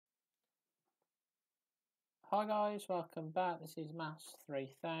Hi guys, welcome back. This is Maths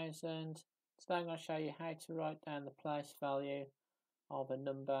 3000. Today I'm going to show you how to write down the place value of a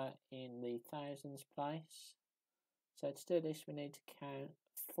number in the thousands place. So to do this we need to count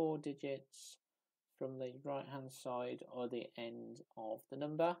 4 digits from the right hand side or the end of the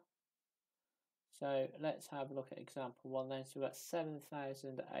number. So let's have a look at example 1 then. So we've got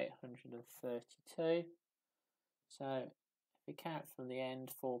 7,832. So if we count from the end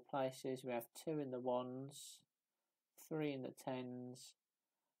 4 places, we have 2 in the ones, 3 in the tens,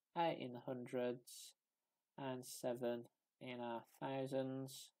 8 in the hundreds, and 7 in our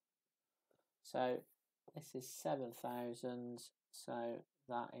thousands. So this is 7,000, so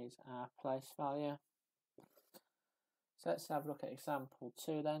that is our place value. So let's have a look at example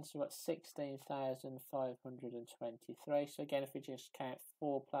 2 then. So we've got 16,523. So again, if we just count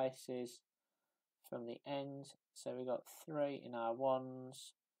 4 places from the end, so we've got 3 in our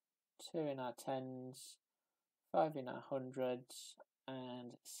ones, 2 in our tens, 5 in our hundreds,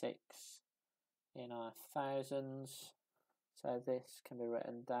 and 6 in our thousands. So this can be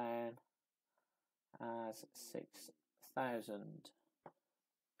written down as 6,000.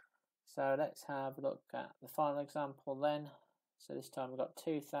 So let's have a look at the final example then. So this time we've got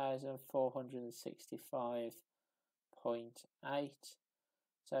 2,465.8.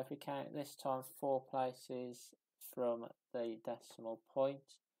 So if we count this time 4 places from the decimal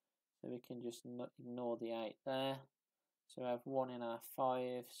point, so we can just ignore the 8 there. So we have 1 in our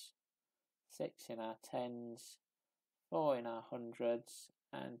fives, 6 in our tens, 4 in our hundreds,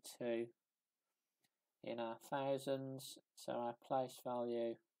 and 2 in our thousands. So our place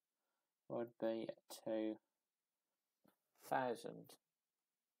value would be 2,000.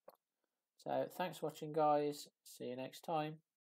 So thanks for watching guys, see you next time.